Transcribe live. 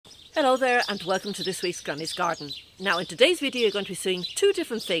Hello there and welcome to this week's Granny's Garden. Now in today's video you're going to be seeing two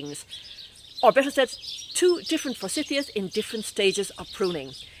different things, or better said, two different forsythias in different stages of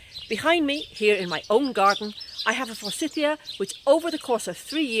pruning. Behind me here in my own garden I have a forsythia which over the course of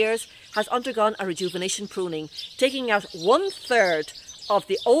 3 years has undergone a rejuvenation pruning, taking out 1/3 of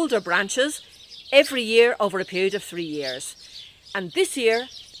the older branches every year over a period of 3 years. And this year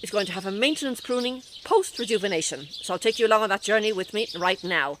is going to have a maintenance pruning post-rejuvenation. So I'll take you along on that journey with me right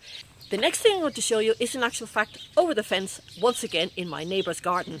now. The next thing I'm going to show you is in actual fact over the fence, once again in my neighbour's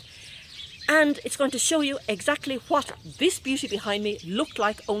garden. And it's going to show you exactly what this beauty behind me looked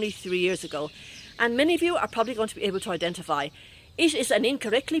like only 3 years ago. And many of you are probably going to be able to identify. It is an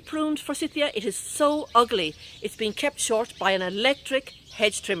incorrectly pruned forsythia. It is so ugly. It's been kept short by an electric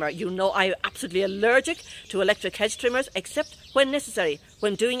hedge trimmer. You know I'm absolutely allergic to electric hedge trimmers, except when necessary,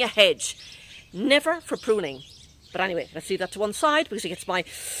 when doing a hedge. Never for pruning. But anyway, let's leave that to one side because it gets my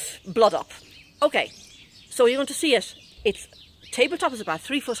blood up. Okay, so you're going to see it. Its tabletop is about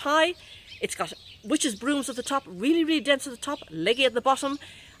 3 foot high. It's got witch's brooms at the top, really dense at the top, leggy at the bottom.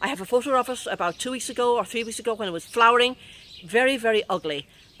 I have a photo of it about 2 weeks ago or 3 weeks ago when it was flowering. Very ugly.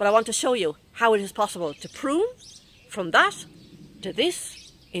 But I want to show you how it is possible to prune from that to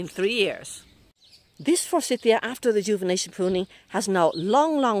this in 3 years. This forsythia, after the rejuvenation pruning, has now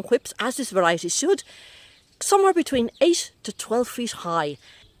long whips, as this variety should, somewhere between 8 to 12 feet high.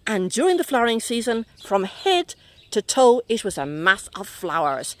 And during the flowering season, from head to toe, it was a mass of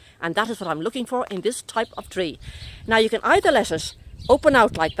flowers. And that is what I'm looking for in this type of tree. Now you can either let it open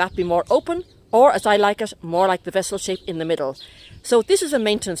out like that, be more open, or as I like it, more like the vessel shape in the middle. So this is a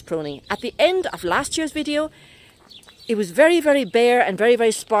maintenance pruning. At the end of last year's video, it was very bare and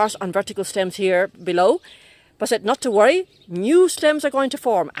very sparse on vertical stems here below. But I said not to worry, new stems are going to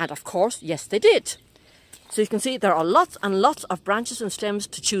form. And of course, yes they did. So you can see there are lots and lots of branches and stems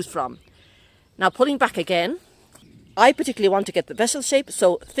to choose from. Now pulling back again, I particularly want to get the vessel shape.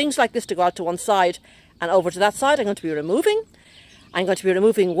 So things like this to go out to one side and over to that side I'm going to be removing. I'm going to be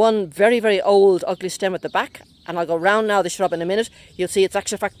removing one very old ugly stem at the back, and I'll go round now the shrub in a minute. You'll see it's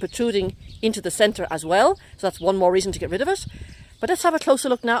actually in fact protruding into the centre as well, so that's one more reason to get rid of it. But let's have a closer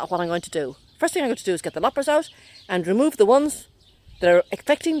look now at what I'm going to do. First thing I'm going to do is get the loppers out and remove the ones that are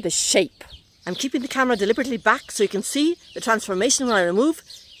affecting the shape. I'm keeping the camera deliberately back so you can see the transformation when I remove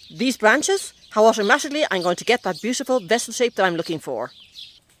these branches, how automatically I'm going to get that beautiful vessel shape that I'm looking for.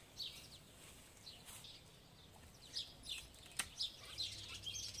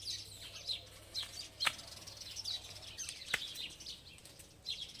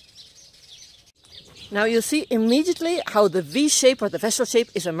 Now you'll see immediately how the V shape or the vessel shape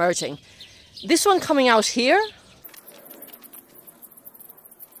is emerging. This one coming out here,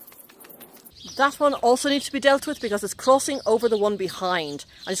 that one also needs to be dealt with because it's crossing over the one behind.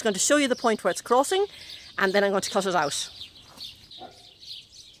 I'm just going to show you the point where it's crossing and then I'm going to cut it out.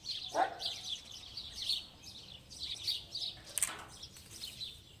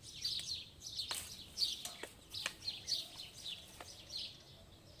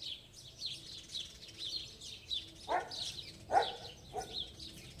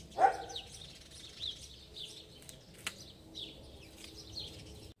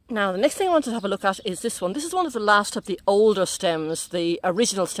 Now the next thing I want to have a look at is this one. This is one of the last of the older stems. The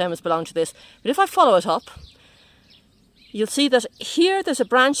original stems belong to this. But if I follow it up, you'll see that here there's a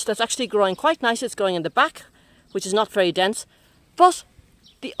branch that's actually growing quite nice. It's growing in the back, which is not very dense. But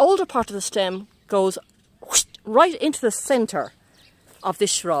the older part of the stem goes right into the centre of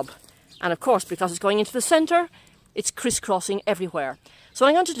this shrub. And of course, because it's going into the centre, it's crisscrossing everywhere. So what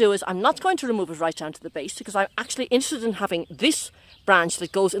I'm going to do is I'm not going to remove it right down to the base because I'm actually interested in having this branch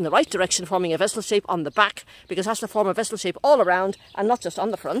that goes in the right direction, forming a vessel shape on the back, because it has to form a vessel shape all around and not just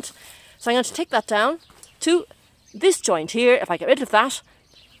on the front. So I'm going to take that down to this joint here. If I get rid of that,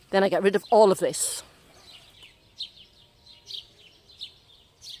 then I get rid of all of this.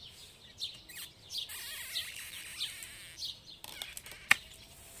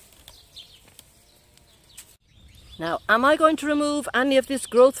 Now, am I going to remove any of this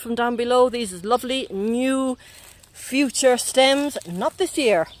growth from down below? These lovely new future stems? Not this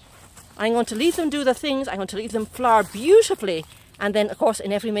year. I'm going to leave them do their things. I'm going to leave them flower beautifully. And then, of course,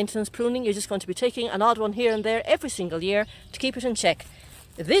 in every maintenance pruning, you're just going to be taking an odd one here and there every single year to keep it in check.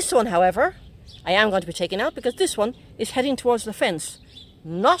 This one, however, I am going to be taking out because this one is heading towards the fence.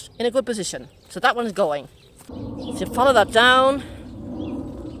 Not in a good position. So that one is going. So follow that down.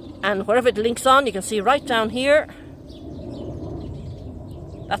 And wherever it links on, you can see right down here.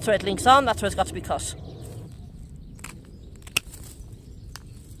 That's where it links on, that's where it's got to be cut.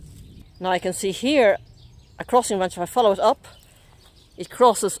 Now I can see here a crossing branch. If I follow it up, it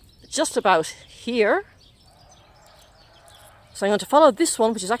crosses just about here. So I'm going to follow this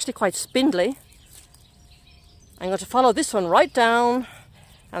one, which is actually quite spindly. I'm going to follow this one right down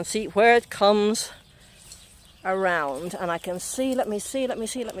and see where it comes around. And I can see, let me see.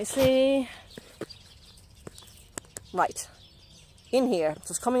 Right, in here.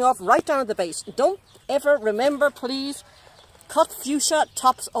 So it's coming off right down at the base. Don't ever, remember please, cut fuchsia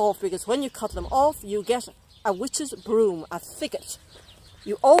tops off, because when you cut them off, you get a witch's broom, a thicket.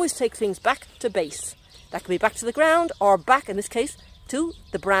 You always take things back to base. That can be back to the ground, or back, in this case, to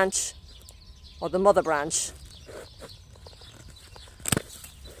the branch, or the mother branch.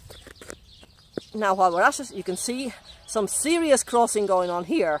 Now while we're at it, you can see some serious crossing going on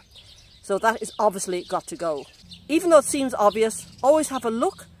here. So that is obviously got to go. Even though it seems obvious, always have a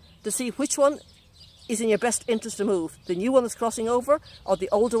look to see which one is in your best interest to move. The new one that's crossing over, or the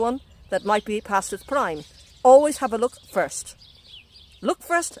older one that might be past its prime. Always have a look first. Look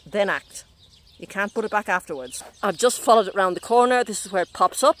first, then act. You can't put it back afterwards. I've just followed it round the corner. This is where it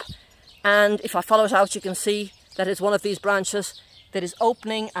pops up. And if I follow it out, you can see that it's one of these branches that is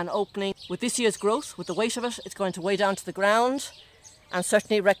opening and opening. With this year's growth, with the weight of it, it's going to weigh down to the ground and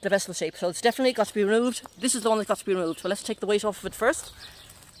certainly wreck the vessel shape. So it's definitely got to be removed. This is the one that's got to be removed. But let's take the weight off of it first.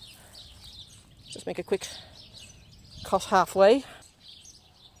 Just make a quick cut halfway. So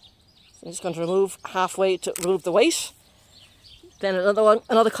I'm just going to remove halfway to remove the weight. Then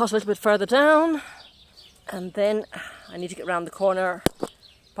another cut a little bit further down. And then I need to get round the corner,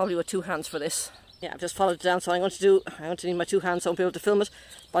 probably with two hands for this. Yeah, I've just followed it down, so I'm going to need my two hands so I won't be able to film it.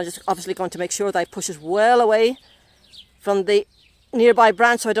 But I'm just obviously going to make sure that I push it well away from the nearby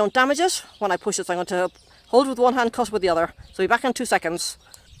branch so I don't damage it. When I push it, so I'm going to hold it with one hand, cut with the other. So be back in 2 seconds.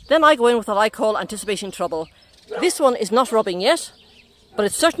 Then I go in with what I call anticipating trouble. This one is not rubbing yet, but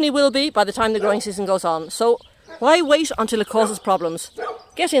it certainly will be by the time the growing season goes on. So why wait until it causes problems?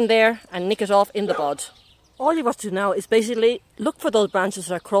 Get in there and nick it off in the bud. All you've got to do now is basically look for those branches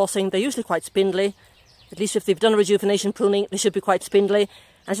that are crossing. They're usually quite spindly. At least if they've done a rejuvenation pruning, they should be quite spindly.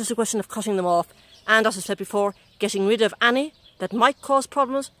 And it's just a question of cutting them off. And as I said before, getting rid of any that might cause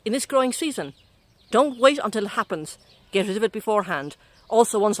problems in this growing season. Don't wait until it happens. Get rid of it beforehand.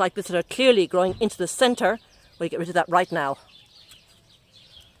 Also ones like this that are clearly growing into the centre, well, you get rid of that right now.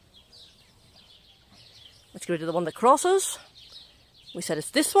 Let's get rid of the one that crosses. We said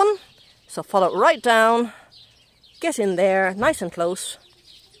it's this one. So follow it right down. Get in there, nice and close,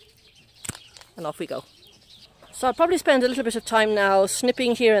 and off we go. So I'll probably spend a little bit of time now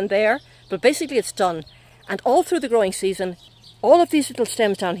snipping here and there, but basically it's done. And all through the growing season, all of these little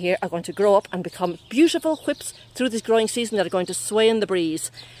stems down here are going to grow up and become beautiful whips through this growing season that are going to sway in the breeze.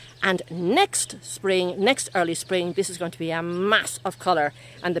 And next spring, next early spring, this is going to be a mass of colour.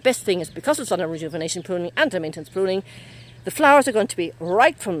 And the best thing is, because it's on a rejuvenation pruning and a maintenance pruning, the flowers are going to be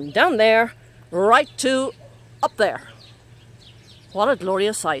right from down there, right to up there. What a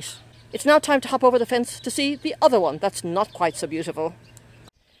glorious sight. It's now time to hop over the fence to see the other one that's not quite so beautiful.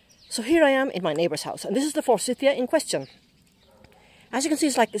 So here I am in my neighbour's house, and this is the Forsythia in question. As you can see,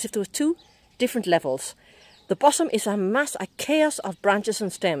 it's like as if there were two different levels. The bottom is a mass, a chaos of branches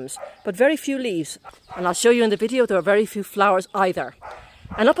and stems, but very few leaves. And I'll show you in the video there are very few flowers either.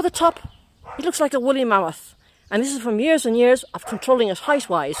 And up at the top, it looks like a woolly mammoth. And this is from years and years of controlling it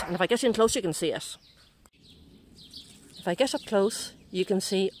height-wise. And if I get in close, you can see it. If I get up close, you can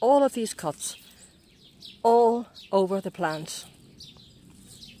see all of these cuts all over the plant.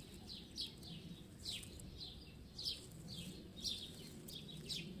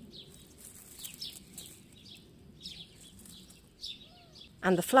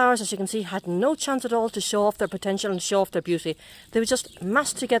 And the flowers, as you can see, had no chance at all to show off their potential and show off their beauty. They were just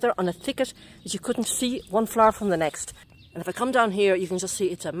massed together on a thicket that you couldn't see one flower from the next. And if I come down here, you can just see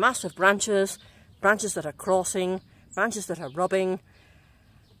it's a mass of branches, branches that are crossing, branches that are rubbing.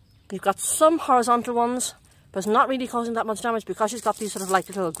 You've got some horizontal ones, but it's not really causing that much damage because she's got these sort of like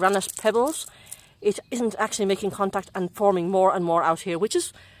little granite pebbles. It isn't actually making contact and forming more and more out here, which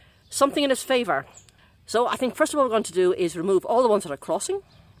is something in its favour. So I think first of all what we're going to do is remove all the ones that are crossing,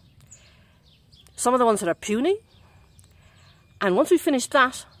 some of the ones that are puny, and once we finish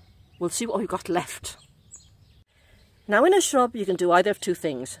that, we'll see what we've got left. Now in a shrub you can do either of two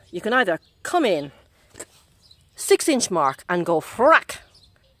things. You can either come in 6-inch mark and go frack,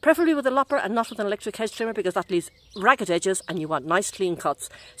 preferably with a lopper and not with an electric hedge trimmer because that leaves ragged edges and you want nice clean cuts.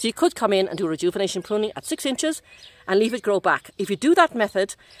 So you could come in and do a rejuvenation pruning at 6 inches and leave it grow back. If you do that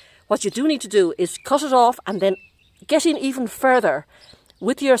method, what you do need to do is cut it off and then get in even further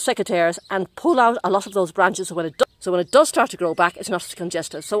with your secateurs and pull out a lot of those branches so when it does start to grow back, it's not as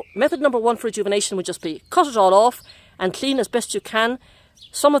congested. So method number one for rejuvenation would just be cut it all off and clean as best you can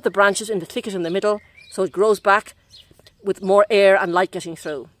some of the branches in the thicket in the middle, so it grows back with more air and light getting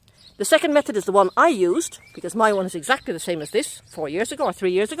through. The second method is the one I used, because my one is exactly the same as this 4 years ago or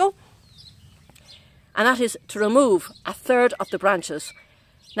 3 years ago. And that is to remove a third of the branches.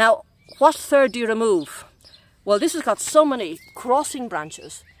 Now, what third do you remove? Well, this has got so many crossing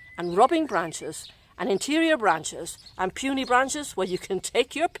branches and rubbing branches and interior branches and puny branches where you can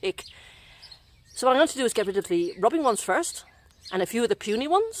take your pick. So what I'm going to do is get rid of the rubbing ones first and a few of the puny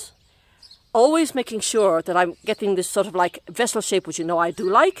ones, always making sure that I'm getting this sort of like vessel shape, which you know I do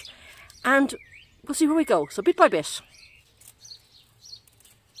like, and we'll see where we go. So bit by bit.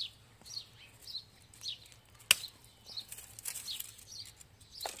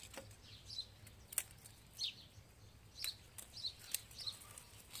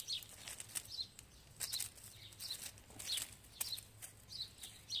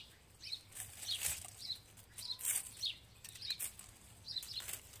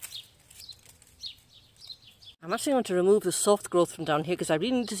 I'm actually going to remove the soft growth from down here because I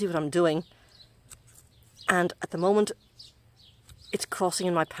really need to see what I'm doing. And at the moment, it's crossing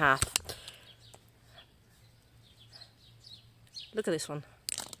in my path. Look at this one.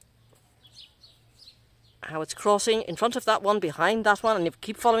 How it's crossing in front of that one, behind that one, and you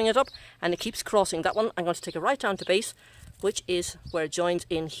keep following it up, and it keeps crossing that one. I'm going to take it right down to base, which is where it joins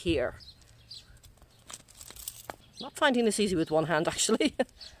in here. Not finding this easy with one hand, actually.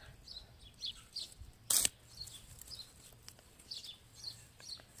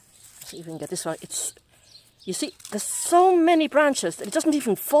 See if we can get this right. You see, there's so many branches that it doesn't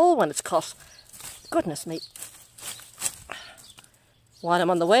even fall when it's cut. Goodness me. While I'm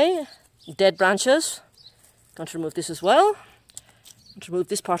on the way, dead branches. I'm going to remove this as well. I'm going to remove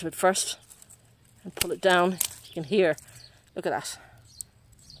this part of it first and pull it down. You can hear. Look at that.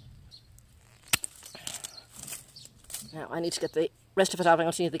 Now I need to get the rest of it out. I'm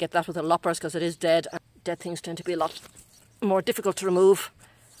going to need to get that with the loppers because it is dead. And dead things tend to be a lot more difficult to remove.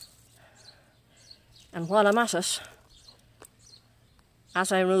 And while I'm at it,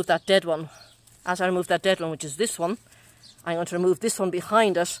 as I remove that dead one, which is this one, I'm going to remove this one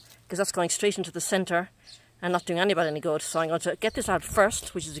behind it because that's going straight into the centre and not doing anybody any good. So I'm going to get this out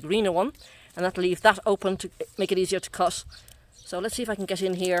first, which is the greener one, and that'll leave that open to make it easier to cut. So let's see if I can get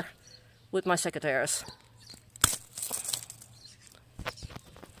in here with my secateurs.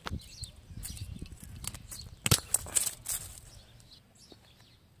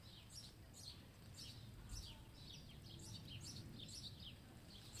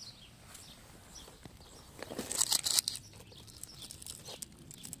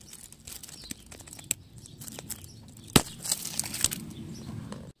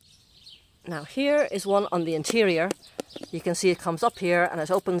 Now here is one on the interior. You can see it comes up here and it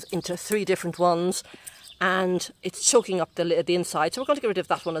opens into 3 different ones and it's choking up the inside. So we're going to get rid of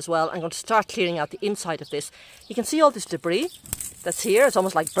that one as well. I'm going to start clearing out the inside of this. You can see all this debris that's here. It's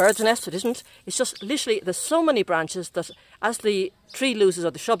almost like bird's nest. It isn't. It's just literally there's so many branches that as the tree loses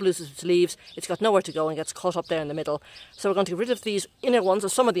or the shrub loses its leaves, it's got nowhere to go and gets caught up there in the middle. So we're going to get rid of these inner ones, or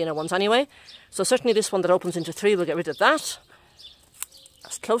some of the inner ones anyway. So certainly this one that opens into 3, we'll get rid of that.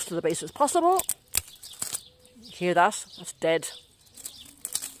 As close to the base as possible. Hear that? That's dead.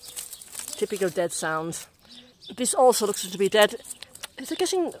 Typical dead sound. This also looks to be dead. Is it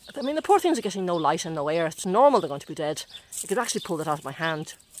getting, I mean, the poor things are getting no light and no air. It's normal they're going to be dead. I could actually pull that out of my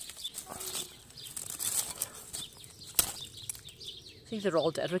hand. See, they're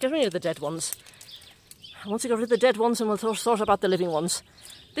all dead. We're getting rid of the dead ones. Once we get rid of the dead ones, and we'll sort about the living ones.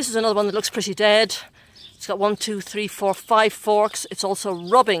 This is another one that looks pretty dead. It's got 1, 2, 3, 4, 5 forks. It's also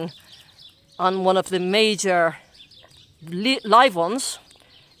rubbing on one of the major live ones.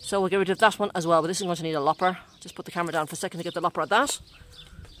 So we'll get rid of that one as well. But this is going to need a lopper. Just put the camera down for a second to get the lopper at that.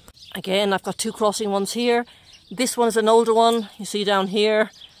 Again, I've got 2 crossing ones here. This one is an older one. You see down here.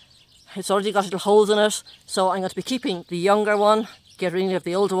 It's already got little holes in it. So I'm going to be keeping the younger one, get rid of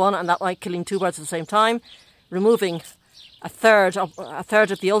the older one, and that way killing 2 birds at the same time. Removing a third of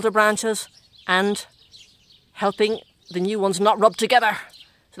the older branches and helping the new ones not rub together.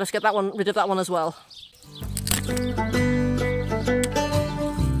 So let's get that one, rid of that one as well.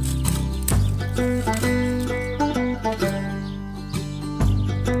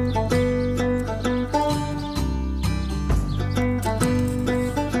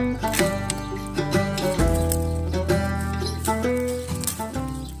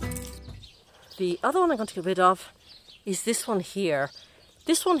 The other one I'm going to get rid of is this one here.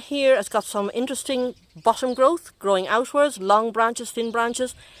 This one here has got some interesting bottom growth, growing outwards, long branches, thin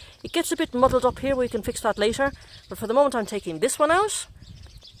branches. It gets a bit muddled up here, we can fix that later. But for the moment I'm taking this one out,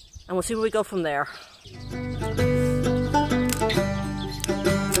 and we'll see where we go from there.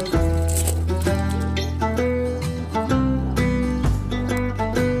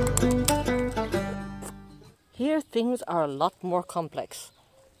 things are a lot more complex.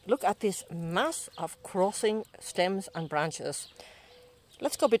 Look at this mass of crossing stems and branches.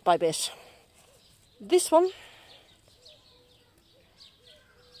 Let's go bit by bit. This one,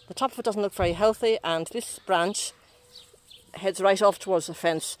 the top of it doesn't look very healthy, and this branch heads right off towards the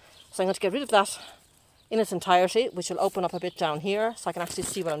fence. So I'm going to get rid of that in its entirety, which will open up a bit down here so I can actually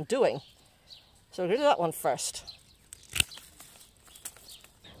see what I'm doing. So get rid of that one first.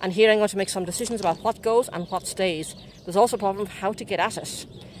 And here I'm going to make some decisions about what goes and what stays. There's also a problem of how to get at it.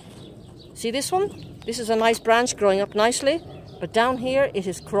 See this one? This is a nice branch growing up nicely, but down here it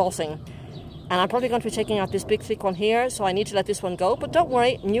is crossing. And I'm probably going to be taking out this big thick one here, so I need to let this one go. But don't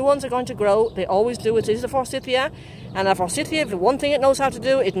worry, new ones are going to grow. They always do. It is a forsythia. And a forsythia, the one thing it knows how to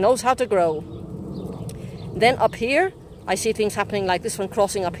do, it knows how to grow. Then up here, I see things happening like this one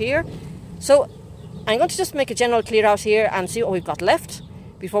crossing up here. So I'm going to just make a general clear out here and see what we've got left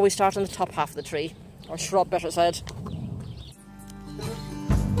before we start on the top half of the tree, or shrub better said.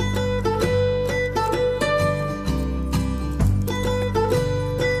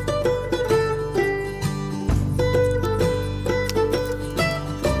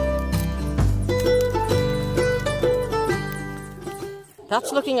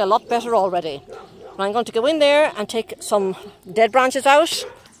 That's looking a lot better already. And I'm going to go in there and take some dead branches out.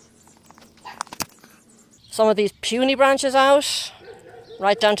 Some of these puny branches out,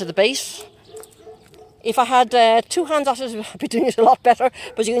 right down to the base. If I had 2 hands at it, I'd be doing it a lot better,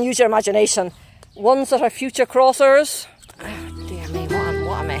 but you can use your imagination. Ones that are future crossers. Oh, dear me,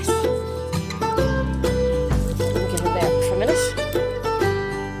 what a mess. Let me get in there for a minute.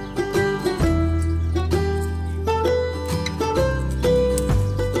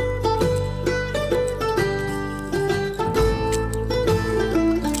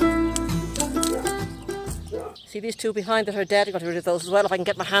 See these 2 behind that are dead? I've got to get rid of those as well if I can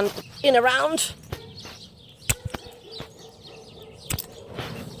get my hand in around.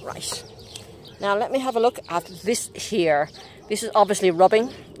 Right. Now let me have a look at this here. This is obviously rubbing.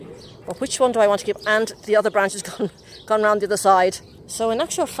 But which one do I want to keep? And the other branch has gone around the other side. So in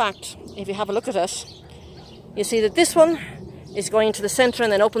actual fact, if you have a look at it, you see that this one is going into the centre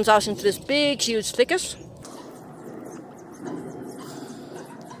and then opens out into this big, huge thicket. So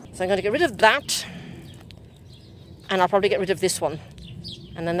I'm going to get rid of that. And I'll probably get rid of this one.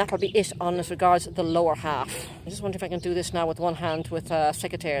 And then that'll be it on as regards the lower half. I just wonder if I can do this now with one hand with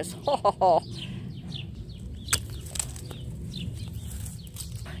secateurs. Ho ho ho!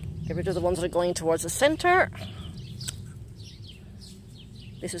 Get rid of the ones that are going towards the centre.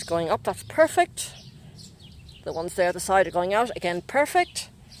 This is going up, that's perfect. The ones there at the side are going out, again perfect.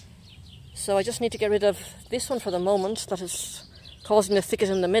 So I just need to get rid of this one for the moment that is causing the thicket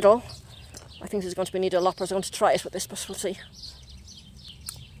in the middle. I think this is going to be needed a lot, but I'm going to try it with this, but we'll see.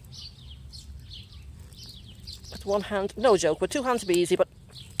 With one hand, no joke, with 2 hands would be easy, but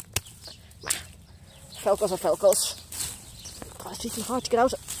Felcos are Felcos. Oh, it's taking hard to get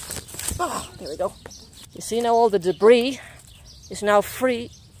out. Ah, there we go. You see now all the debris is now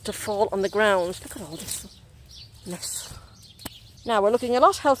free to fall on the ground. Look at all this mess. Now we're looking a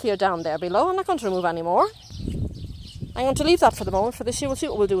lot healthier down there below. I'm not going to remove any more. I'm going to leave that for the moment. For this year, we'll see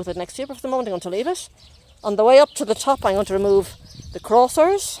what we'll do with it next year, but for the moment I'm going to leave it. On the way up to the top, I'm going to remove the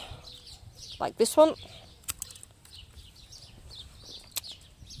crossers, like this one.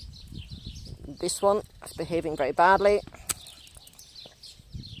 This one is behaving very badly.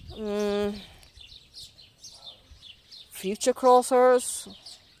 Future crossers.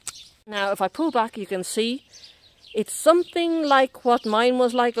 Now, if I pull back, you can see it's something like what mine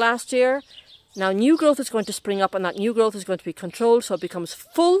was like last year. Now, new growth is going to spring up, and that new growth is going to be controlled so it becomes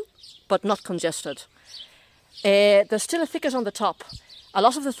full but not congested. There's still a thicket on the top. A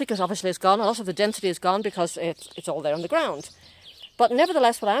lot of the thicket obviously is gone. A lot of the density is gone because it's all there on the ground. But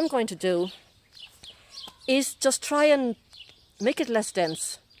nevertheless, what I'm going to do is just try and make it less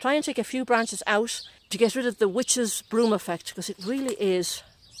dense. Try and take a few branches out to get rid of the witch's broom effect, because it really is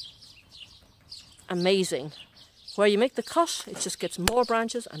amazing. Where you make the cut, it just gets more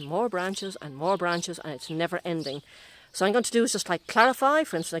branches and more branches and more branches, and it's never ending. So what I'm going to do is just like clarify.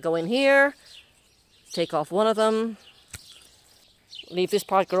 For instance, I go in here, take off one of them, leave this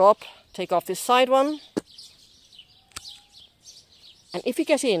part grow up, take off this side one. And if you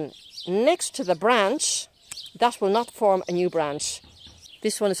get in next to the branch, that will not form a new branch.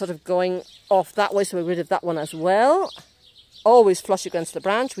 This one is sort of going off that way, so we're rid of that one as well. Always flush against the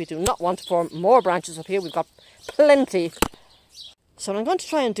branch. We do not want to form more branches up here. We've got plenty. So what I'm going to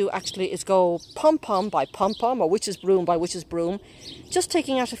try and do actually is go pom-pom by pom-pom, or witch's broom by witch's broom. Just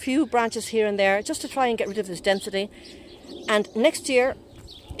taking out a few branches here and there, just to try and get rid of this density. And next year,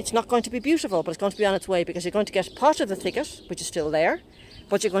 it's not going to be beautiful, but it's going to be on its way, because you're going to get part of the thicket, which is still there,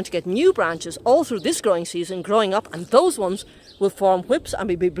 but you're going to get new branches all through this growing season growing up, and those ones will form whips and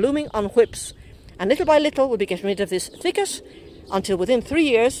will be blooming on whips. And little by little we'll be getting rid of this thicket until within 3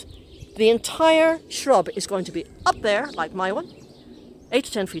 years the entire shrub is going to be up there, like my one, 8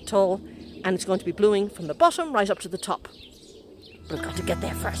 to 10 feet tall, and it's going to be blooming from the bottom right up to the top. But we've got to get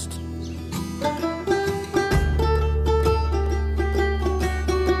there first.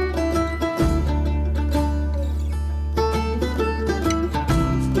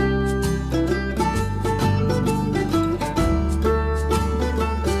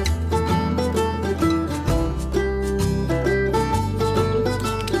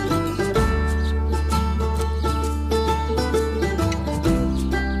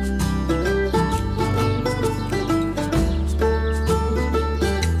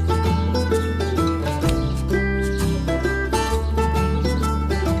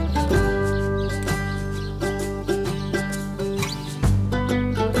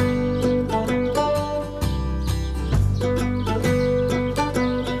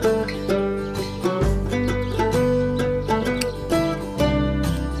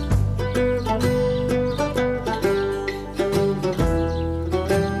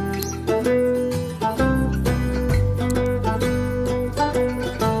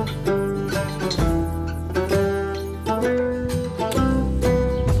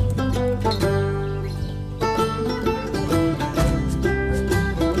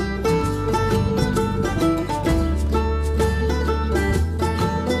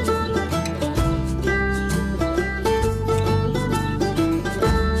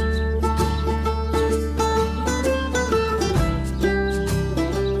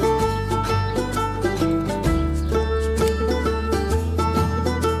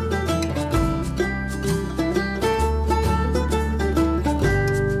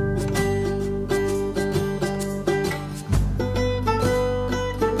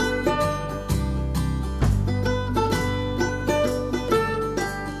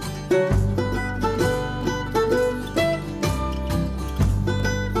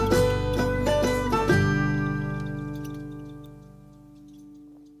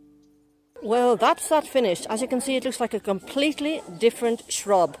 Well, that's that finished. As you can see, it looks like a completely different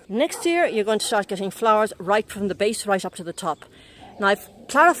shrub. Next year, you're going to start getting flowers right from the base right up to the top. Now, I've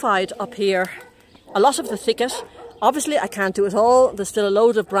clarified up here a lot of the thicket. Obviously, I can't do it all. There's still a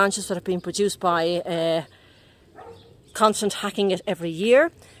load of branches that have been produced by constant hacking it every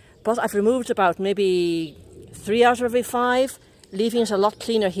year. But I've removed about maybe 3 out of every 5, leaving it a lot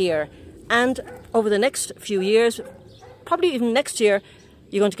cleaner here. And over the next few years, probably even next year,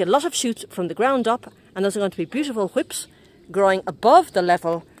 you're going to get a lot of shoots from the ground up, and those are going to be beautiful whips growing above the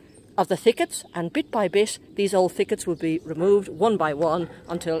level of the thickets, and bit by bit these old thickets will be removed one by one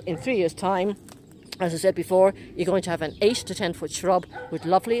until in 3 years' time, as I said before, you're going to have an 8 to 10 foot shrub with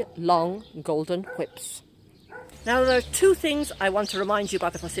lovely long golden whips. Now, there are 2 things I want to remind you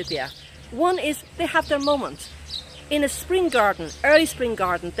about the forsythia. One is they have their moment. In a spring garden, early spring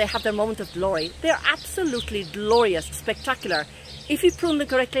garden, they have their moment of glory. They're absolutely glorious, spectacular. If you prune them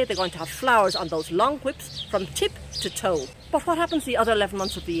correctly, they're going to have flowers on those long whips from tip to toe. But what happens the other 11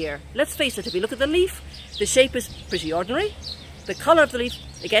 months of the year? Let's face it, if you look at the leaf, the shape is pretty ordinary. The colour of the leaf,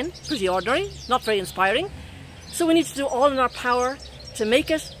 again, pretty ordinary, not very inspiring. So we need to do all in our power to make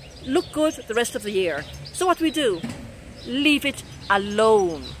it look good the rest of the year. So what do we do? Leave it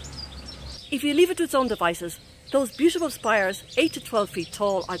alone. If you leave it to its own devices, those beautiful spires, 8 to 12 feet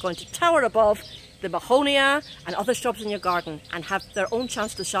tall, are going to tower above the mahonia and other shrubs in your garden and have their own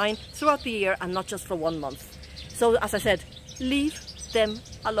chance to shine throughout the year and not just for 1 month. So, as I said, leave them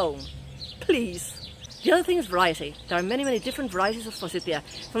alone, please. The other thing is variety. There are many, many different varieties of forsythia,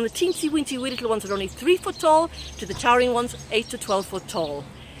 from the teensy weensy wee little ones that are only 3 foot tall to the towering ones 8 to 12 foot tall.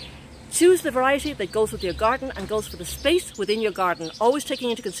 Choose the variety that goes with your garden and goes for the space within your garden, always taking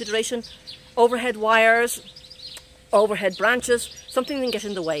into consideration overhead wires, overhead branches, something that can get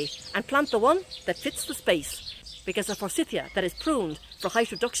in the way, and plant the one that fits the space, because a forsythia that is pruned for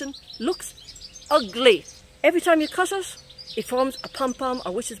height reduction looks ugly. Every time you cut it, it forms a pom-pom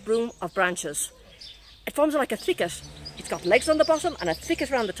or witch's broom of branches. It forms like a thicket. It's got legs on the bottom and a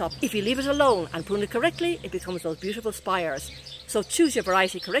thicket around the top. If you leave it alone and prune it correctly, it becomes those beautiful spires. So choose your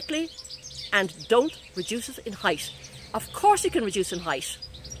variety correctly and don't reduce it in height. Of course you can reduce in height.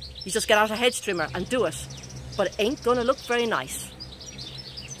 You just get out a hedge trimmer and do it. But it ain't going to look very nice.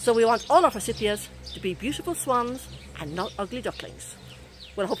 So we want all our forsythias to be beautiful swans and not ugly ducklings.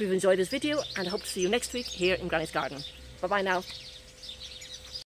 Well, I hope you've enjoyed this video, and I hope to see you next week here in Granny's Garden. Bye bye now.